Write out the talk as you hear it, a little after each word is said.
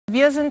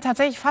Wir sind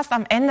tatsächlich fast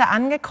am Ende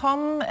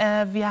angekommen.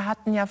 Wir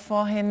hatten ja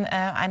vorhin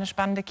eine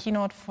spannende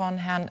Keynote von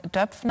Herrn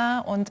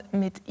Döpfner und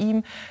mit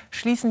ihm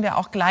schließen wir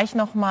auch gleich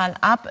nochmal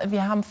ab.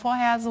 Wir haben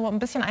vorher so ein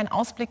bisschen einen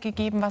Ausblick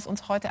gegeben, was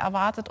uns heute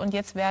erwartet, und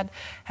jetzt wird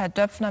Herr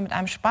Döpfner mit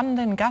einem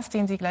spannenden Gast,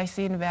 den Sie gleich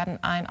sehen werden,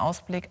 einen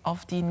Ausblick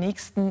auf die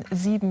nächsten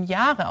 7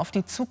 Jahre, auf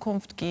die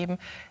Zukunft geben.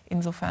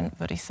 Insofern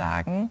würde ich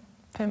sagen,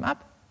 Film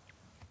ab.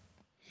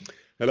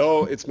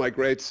 Hello, it's my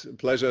great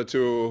pleasure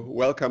to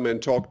welcome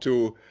and talk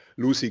to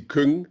Lucy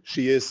Küng.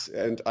 She is,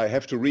 and I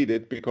have to read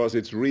it because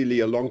it's really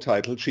a long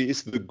title, she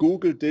is the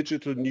Google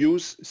Digital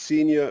News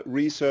Senior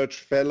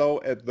Research Fellow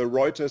at the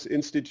Reuters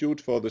Institute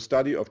for the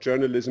Study of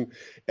Journalism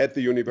at the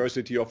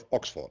University of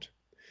Oxford.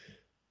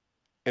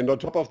 And on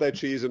top of that,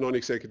 she is a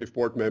non-executive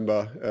board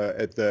member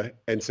at the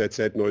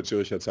NZZ, Neue,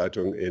 Zürcher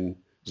Zeitung in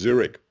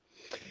Zurich.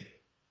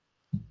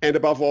 And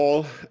above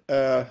all,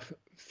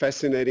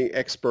 fascinating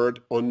expert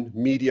on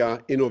media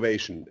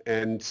innovation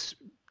and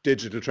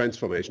digital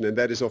transformation. And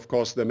that is, of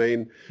course, the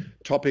main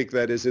topic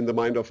that is in the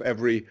mind of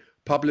every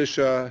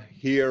publisher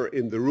here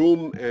in the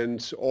room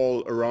and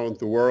all around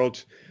the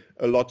world.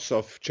 Lots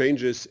of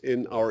changes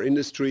in our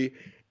industry.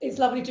 It's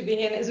lovely to be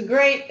here, and it's a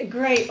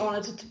great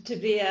honor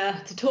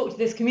to talk to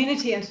this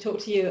community and to talk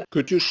to you.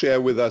 Could you share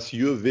with us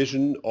your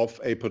vision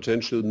of a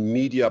potential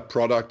media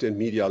product and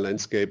media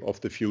landscape of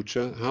the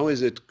future? How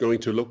is it going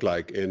to look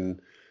like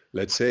in,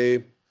 let's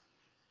say,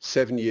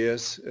 7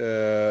 years?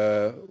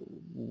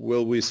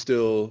 Will we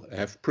still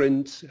have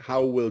print?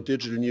 How will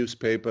digital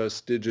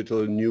newspapers,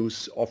 digital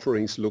news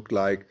offerings look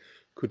like?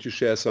 Could you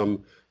share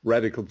some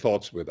radical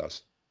thoughts with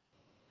us?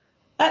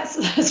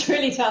 That's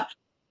really tough.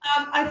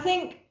 I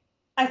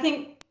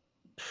think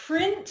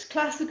print,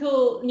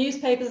 classical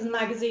newspapers and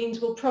magazines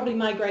will probably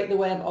migrate the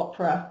way of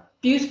opera.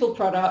 Beautiful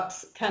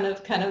products, kind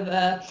of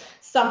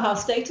somehow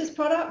status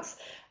products.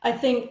 I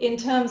think in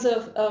terms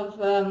of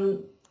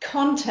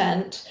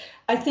content,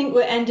 I think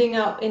we're ending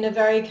up in a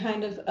very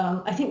kind of,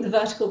 I think the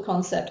vertical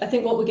concept, I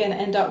think what we're going to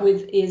end up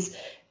with is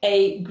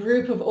a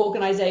group of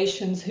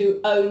organizations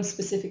who own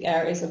specific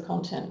areas of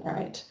content,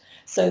 right?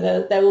 So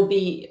there will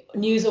be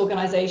news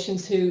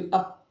organizations who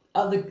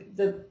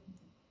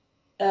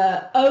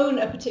own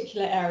a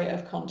particular area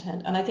of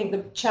content. And I think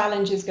the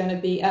challenge is going to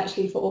be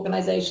actually for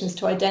organizations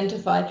to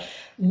identify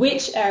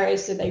which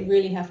areas do they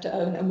really have to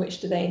own and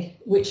which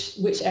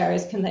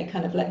areas can they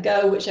kind of let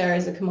go, which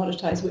areas are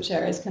commoditized, which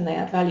areas can they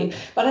add value.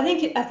 But I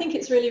think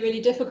it's really, really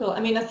difficult. I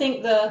mean, I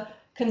think the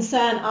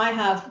concern I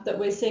have that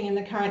we're seeing in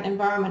the current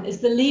environment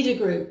is the leader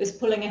group is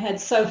pulling ahead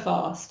so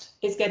fast.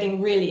 It's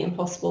getting really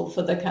impossible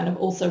for the kind of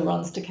also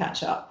runs to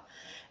catch up.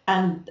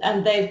 And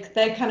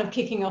they're kind of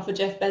kicking off a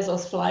Jeff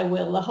Bezos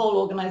flywheel. The whole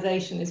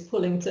organization is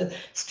pulling to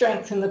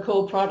strengthen the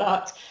core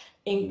product,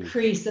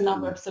 increase the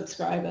number of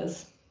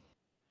subscribers.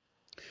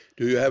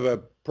 Do you have a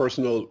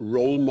personal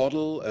role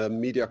model, a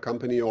media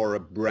company or a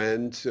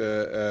brand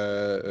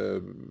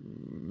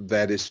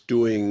that is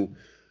doing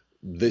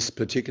this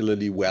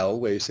particularly well,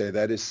 where you say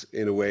that is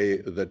in a way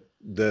the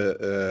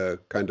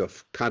kind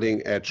of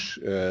cutting edge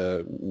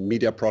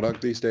media product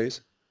these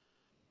days?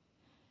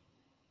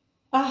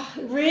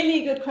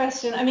 Really good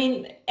question. I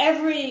mean,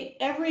 every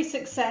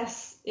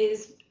success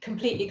is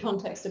completely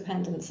context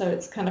dependent, so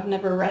it's kind of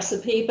never a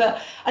recipe.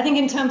 But I think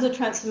in terms of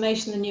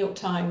transformation, the New York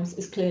Times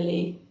is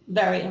clearly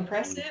very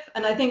impressive.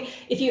 And I think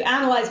if you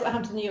analyze what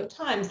happened to the New York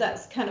Times,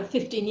 that's kind of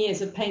 15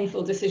 years of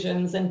painful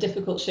decisions and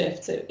difficult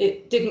shifts.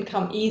 It didn't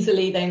come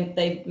easily.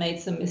 They made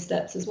some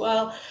missteps as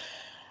well.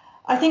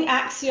 I think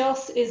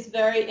Axios is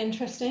very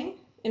interesting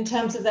in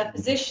terms of their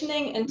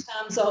positioning, in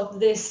terms of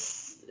this.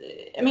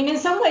 I mean, in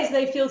some ways,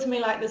 they feel to me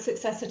like the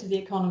successor to The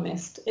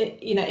Economist.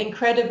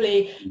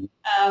 Incredibly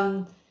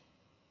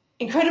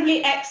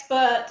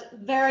expert,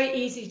 very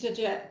easy to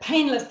digest,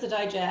 painless to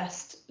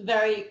digest,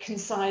 very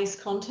concise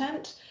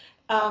content.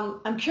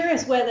 I'm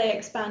curious where they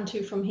expand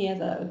to from here,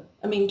 though.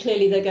 I mean,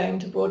 clearly they're going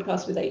to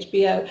broadcast with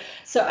HBO.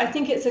 So I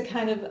think it's a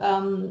kind of,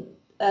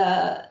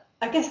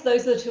 I guess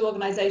those are the two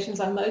organizations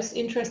I'm most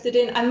interested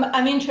in.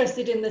 I'm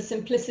interested in the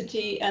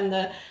simplicity and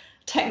the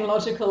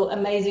technological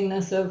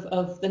amazingness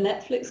of the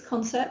Netflix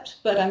concept,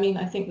 but I mean,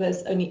 I think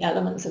there's only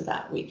elements of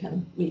that we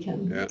can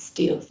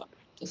steal from the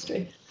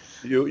industry.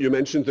 You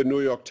mentioned the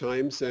New York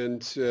Times,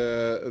 and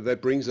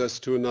that brings us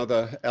to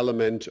another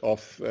element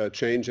of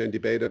change and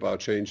debate about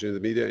change in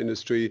the media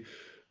industry.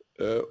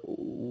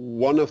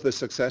 One of the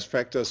success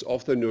factors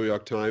of the New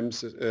York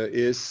Times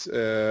is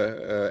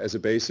as a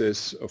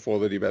basis for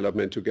the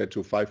development to get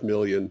to 5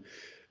 million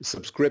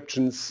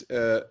subscriptions,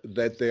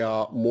 that they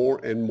are more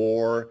and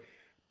more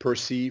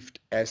perceived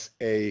as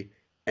a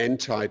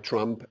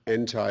anti-Trump,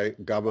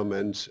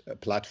 anti-government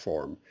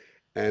platform.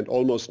 And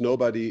almost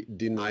nobody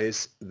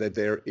denies that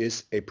there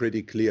is a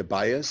pretty clear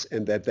bias,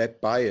 and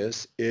that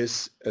bias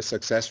is a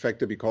success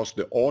factor because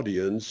the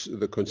audience,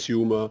 the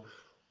consumer,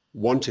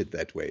 want it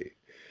that way.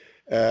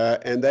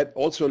 And that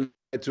also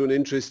led to an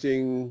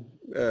interesting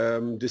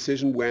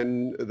decision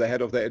when the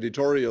head of the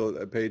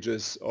editorial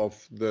pages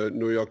of the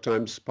New York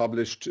Times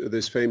published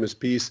this famous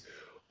piece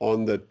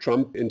on the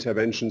Trump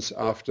interventions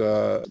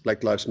after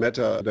Black Lives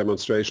Matter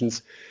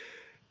demonstrations,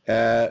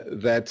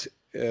 that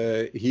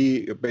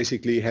he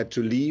basically had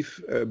to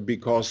leave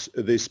because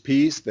this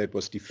piece that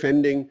was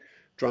defending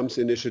Trump's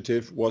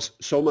initiative was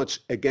so much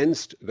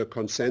against the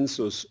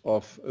consensus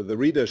of the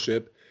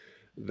readership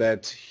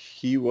that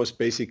he was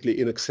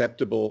basically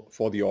unacceptable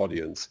for the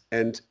audience.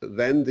 And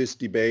then this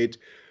debate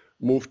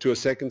moved to a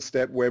second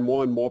step where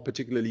more and more,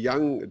 particularly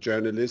young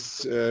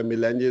journalists,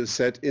 millennials,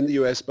 said in the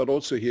US, but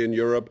also here in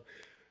Europe,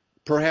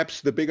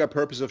 perhaps the bigger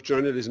purpose of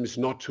journalism is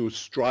not to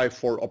strive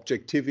for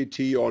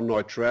objectivity or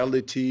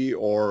neutrality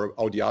or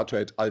audiatur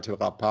et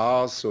altera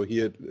pars, so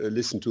here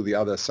listen to the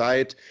other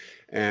side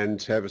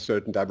and have a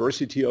certain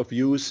diversity of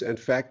views and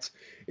facts.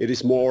 It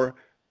is more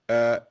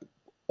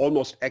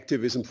almost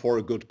activism for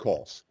a good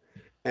cause.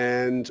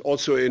 And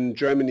also in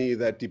Germany,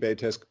 that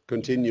debate has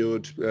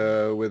continued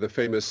with a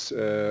famous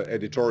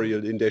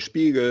editorial in Der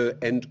Spiegel,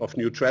 end of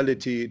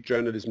neutrality.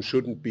 Journalism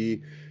shouldn't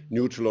be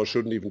neutral or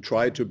shouldn't even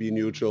try to be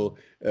neutral.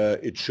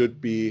 It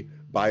should be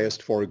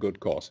biased for a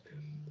good cause.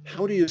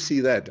 How do you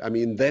see that? I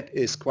mean, that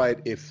is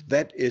if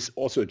that is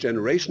also a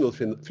generational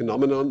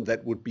phenomenon,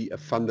 that would be a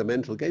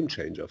fundamental game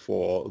changer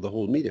for the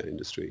whole media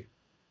industry.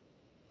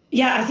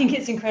 Yeah, I think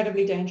it's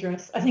incredibly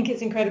dangerous.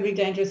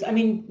 I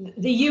mean,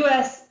 the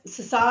US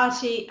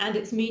society and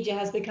its media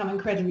has become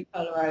incredibly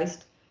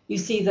polarized. You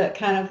see that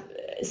kind of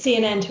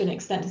CNN to an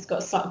extent has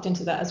got sucked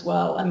into that as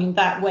well. I mean,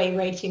 that way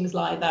ratings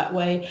lie, that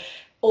way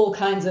all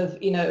kinds of,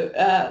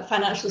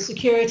 financial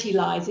security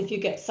lies if you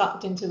get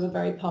sucked into a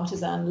very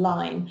partisan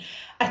line.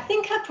 I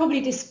think I'd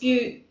probably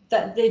dispute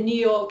that the New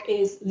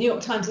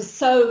York Times is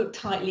so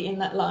tightly in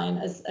that line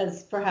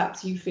as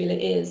perhaps you feel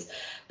it is.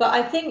 But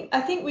I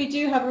think we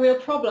do have a real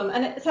problem,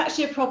 and it's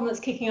actually a problem that's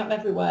kicking up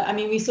everywhere. I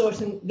mean, we saw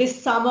it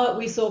this summer.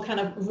 We saw kind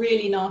of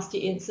really nasty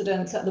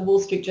incidents at the Wall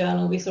Street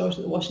Journal. We saw it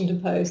at the Washington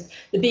Post.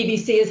 The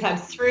BBC has had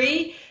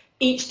 3.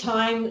 Each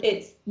time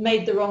it's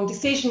made the wrong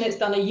decision, it's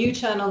done a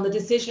U-turn on the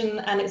decision,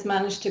 and it's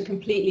managed to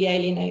completely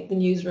alienate the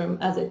newsroom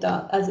as it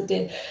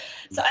did.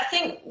 So I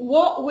think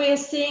what we're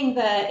seeing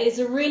there is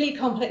a really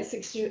complex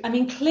issue. I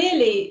mean,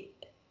 clearly,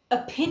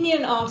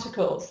 opinion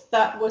articles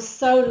that were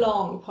so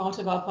long part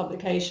of our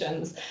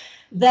publications,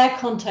 their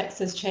context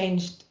has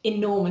changed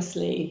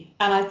enormously.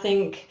 And I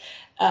think,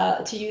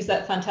 to use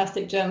that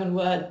fantastic German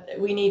word,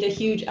 we need a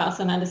huge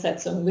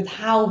Auseinandersetzung with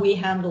how we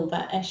handle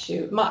that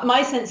issue.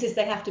 My sense is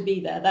they have to be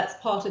there. That's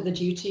part of the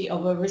duty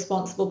of a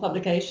responsible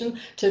publication,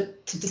 to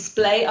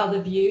display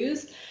other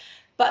views.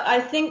 But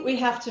I think we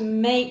have to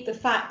make the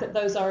fact that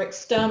those are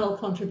external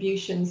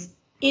contributions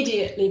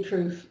idiotly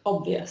proof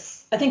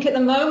obvious. I think at the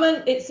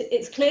moment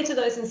it's clear to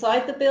those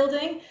inside the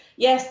building,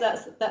 yes,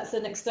 that's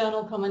an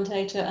external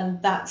commentator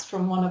and that's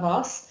from one of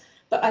us.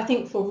 But I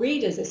think for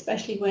readers,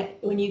 especially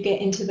when you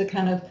get into the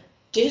kind of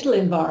digital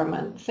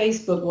environment,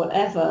 Facebook,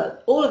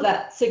 whatever, all of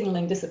that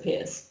signaling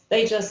disappears.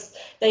 They just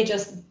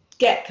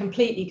get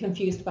completely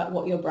confused about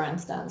what your brand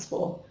stands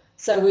for.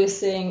 So we're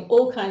seeing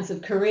all kinds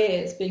of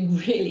careers being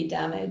really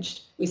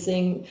damaged. We're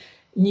seeing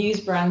news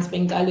brands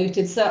being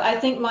diluted. So I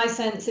think my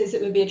sense is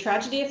it would be a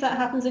tragedy if that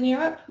happens in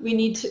Europe. We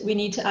need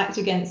to act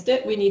against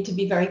it. We need to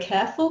be very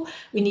careful.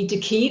 We need to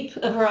keep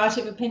a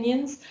variety of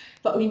opinions,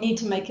 but we need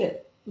to make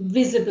it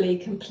visibly,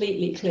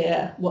 completely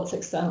clear what's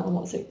external and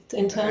what's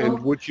internal.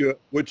 And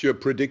would your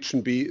prediction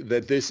be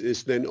that this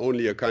is then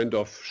only a kind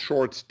of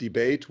short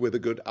debate with a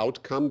good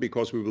outcome,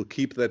 because we will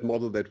keep that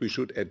model that we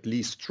should at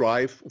least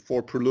strive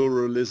for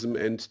pluralism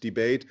and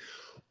debate?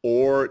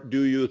 Or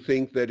do you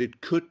think that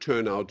it could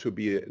turn out to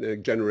be a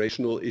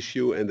generational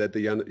issue and that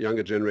the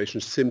younger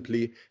generation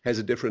simply has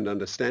a different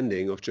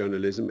understanding of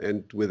journalism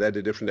and with that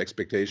a different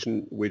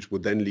expectation, which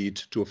would then lead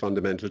to a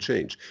fundamental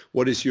change?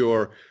 What is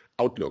your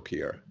outlook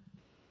here?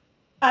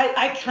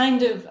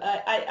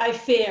 I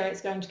fear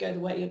it's going to go the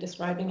way you're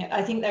describing it.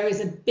 I think there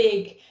is a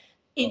big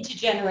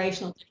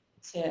intergenerational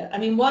difference here. I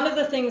mean, one of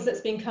the things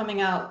that's been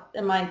coming out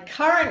in my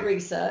current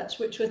research,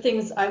 which were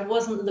things I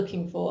wasn't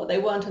looking for, they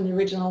weren't on the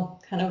original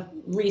kind of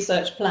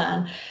research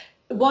plan.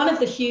 One of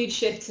the huge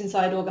shifts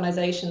inside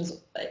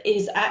organizations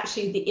is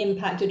actually the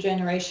impact of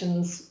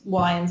generations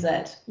Y and Z,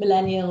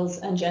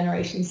 millennials and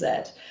Generation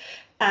Z.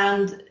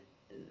 And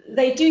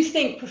they do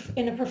think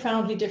in a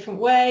profoundly different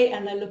way,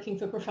 and they're looking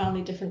for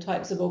profoundly different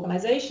types of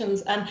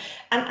organizations. And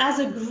as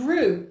a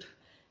group,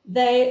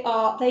 they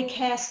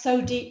care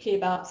so deeply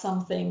about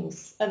some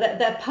things,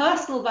 their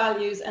personal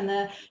values, and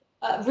their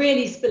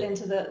really spill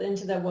into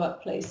their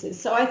workplaces.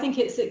 So I think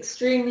it's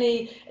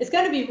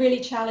going to be really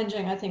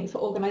challenging, I think, for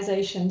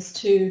organizations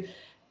to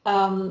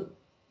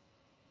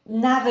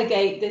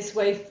navigate this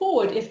way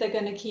forward if they're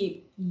going to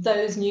keep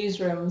those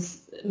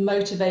newsrooms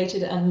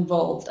motivated and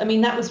involved. I mean,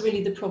 that was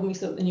really the problem we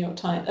saw at the New York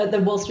Times, the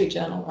Wall Street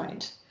Journal,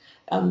 right?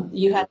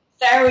 You had a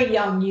very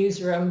young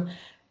newsroom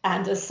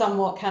and a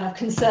somewhat kind of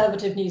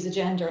conservative news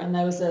agenda, and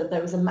there was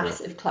a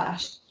massive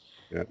clash.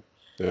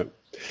 Yeah.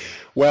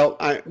 Well,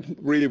 I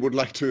really would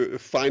like to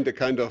find a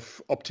kind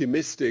of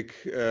optimistic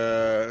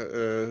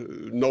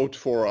note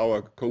for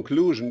our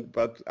conclusion,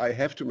 but I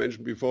have to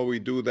mention before we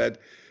do that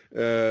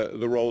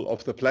the role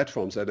of the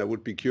platforms. And I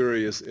would be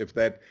curious if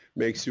that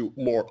makes you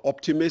more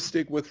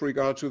optimistic with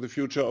regard to the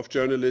future of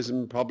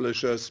journalism,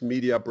 publishers,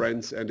 media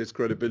brands and its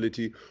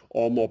credibility,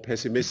 or more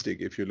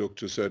pessimistic if you look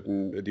to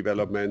certain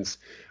developments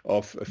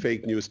of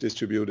fake news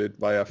distributed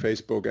via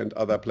Facebook and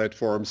other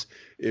platforms,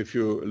 if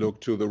you look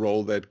to the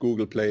role that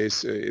Google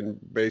plays in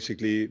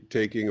basically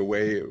taking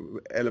away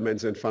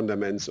elements and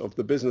fundaments of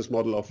the business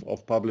model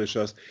of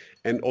publishers,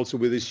 and also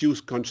with this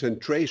huge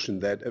concentration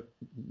that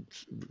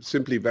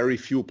simply very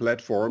few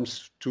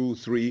platforms, 2,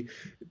 3,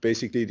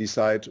 basically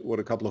decide what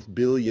a couple of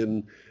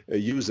billion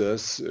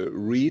users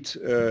read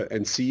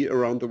and see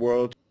around the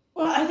world?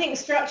 Well, I think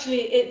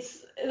structurally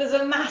there's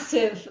a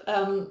massive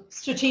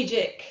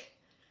strategic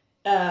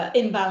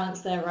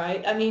imbalance there,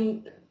 right? I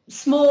mean,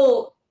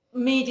 small,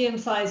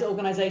 medium-sized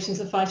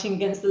organizations are fighting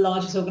against the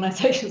largest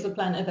organizations the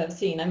planet have ever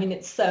seen. I mean,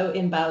 it's so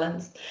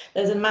imbalanced.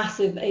 There's a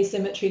massive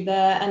asymmetry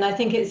there. And I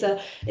think it's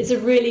a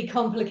really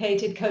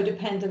complicated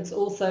codependence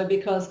also,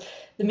 because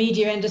the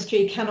media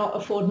industry cannot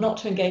afford not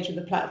to engage with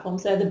the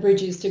platforms. They're the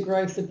bridges to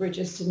growth, the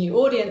bridges to new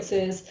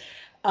audiences.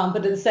 But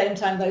at the same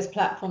time, those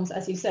platforms,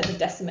 as you said, have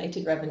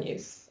decimated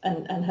revenues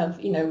and have,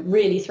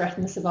 really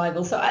threatened the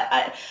survival. So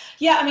I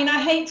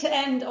hate to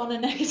end on a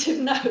negative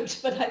note,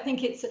 but I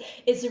think it's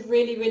a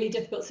really, really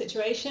difficult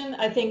situation.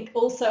 I think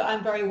also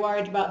I'm very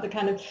worried about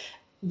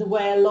the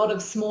way a lot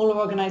of smaller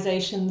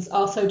organizations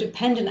are so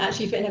dependent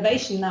actually for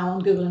innovation now on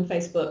Google and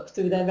Facebook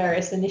through their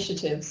various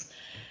initiatives.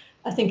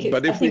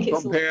 But if we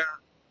compare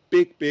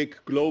big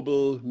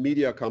global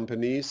media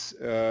companies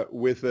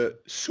with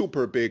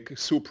super big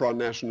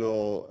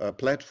supranational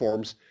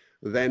platforms,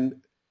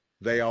 then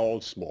they are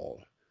all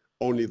small.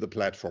 Only the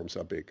platforms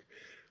are big.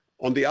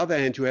 On the other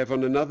hand, you have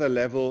on another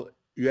level,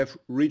 you have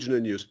regional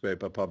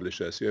newspaper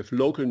publishers, you have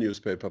local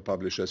newspaper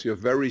publishers, you have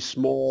very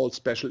small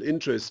special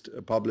interest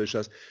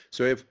publishers.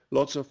 So you have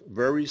lots of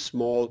very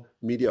small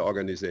media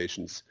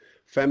organizations,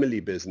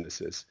 family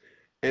businesses.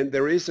 And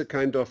there is a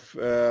kind of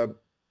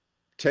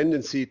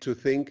tendency to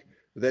think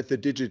that the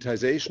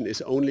digitization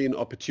is only an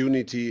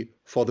opportunity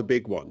for the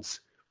big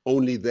ones.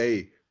 Only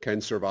they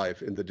can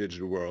survive in the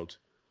digital world.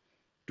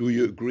 Do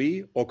you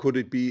agree? Or could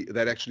it be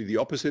that actually the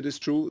opposite is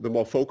true? The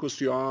more focused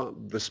you are,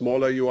 the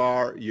smaller you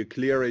are, the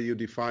clearer you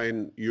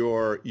define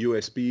your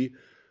USP,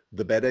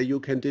 the better you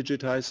can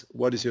digitize.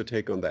 What is your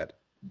take on that?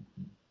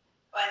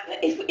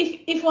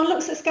 If one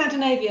looks at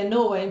Scandinavia,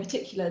 Norway in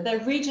particular, their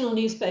regional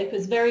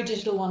newspapers, very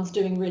digital ones,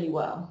 doing really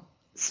well.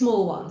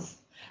 Small ones.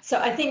 So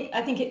I think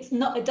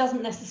it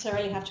doesn't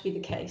necessarily have to be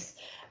the case.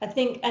 I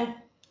think, and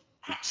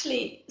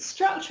actually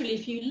structurally,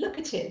 if you look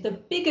at it, the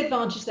big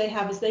advantage they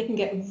have is they can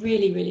get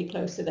really, really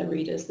close to their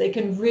readers. They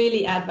can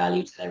really add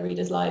value to their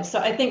readers' lives. So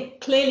I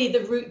think clearly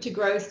the route to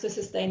growth, to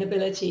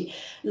sustainability,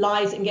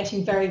 lies in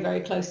getting very,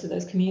 very close to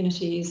those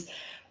communities.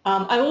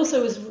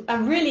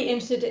 I'm really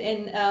interested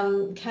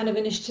in kind of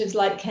initiatives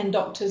like Ken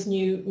Doctor's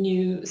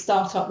new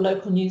startup,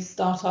 local news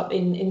startup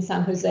in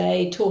San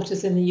Jose,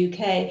 Tortoise in the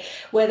UK,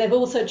 where they've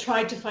also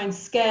tried to find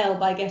scale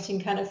by getting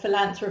kind of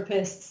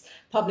philanthropists,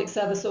 public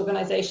service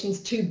organizations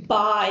to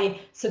buy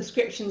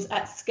subscriptions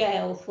at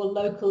scale for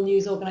local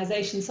news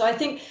organizations. So I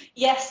think,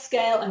 yes,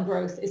 scale and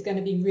growth is going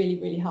to be really,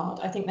 really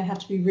hard. I think they have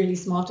to be really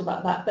smart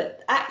about that.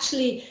 But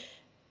actually,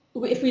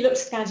 if we look to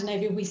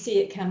Scandinavia, we see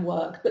it can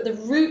work. But the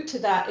route to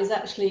that is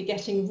actually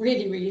getting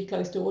really, really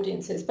close to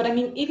audiences. But I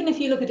mean, even if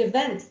you look at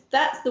events,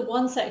 that's the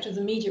one sector of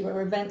the media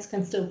where events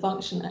can still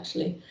function,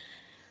 actually.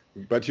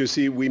 But you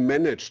see, we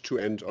managed to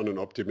end on an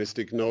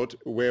optimistic note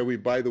where we,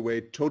 by the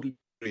way, totally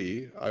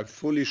agree. I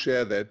fully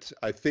share that.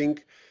 I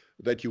think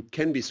that you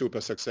can be super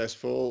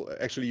successful.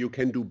 Actually, you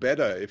can do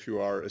better if you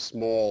are a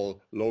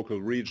small, local,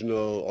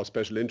 regional or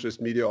special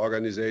interest media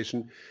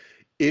organization.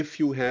 If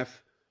you have,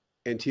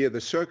 and here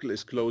the circle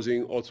is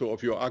closing also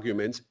of your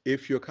arguments,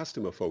 if your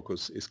customer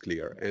focus is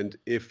clear. And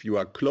if you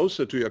are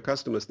closer to your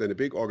customers than a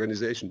big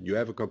organization, you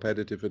have a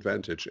competitive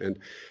advantage. And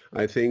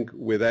I think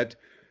with that,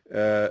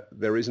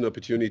 there is an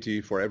opportunity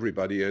for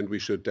everybody, and we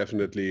should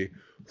definitely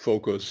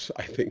focus,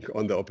 I think,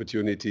 on the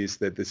opportunities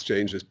that this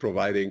change is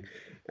providing.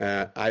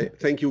 I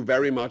thank you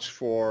very much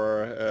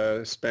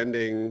for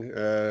spending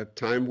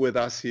time with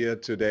us here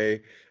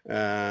today.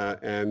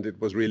 And it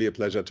was really a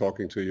pleasure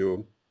talking to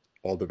you.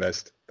 All the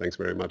best. Thanks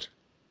very much.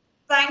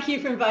 Thank you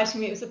for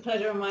inviting me. It was a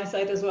pleasure on my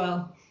side as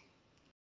well.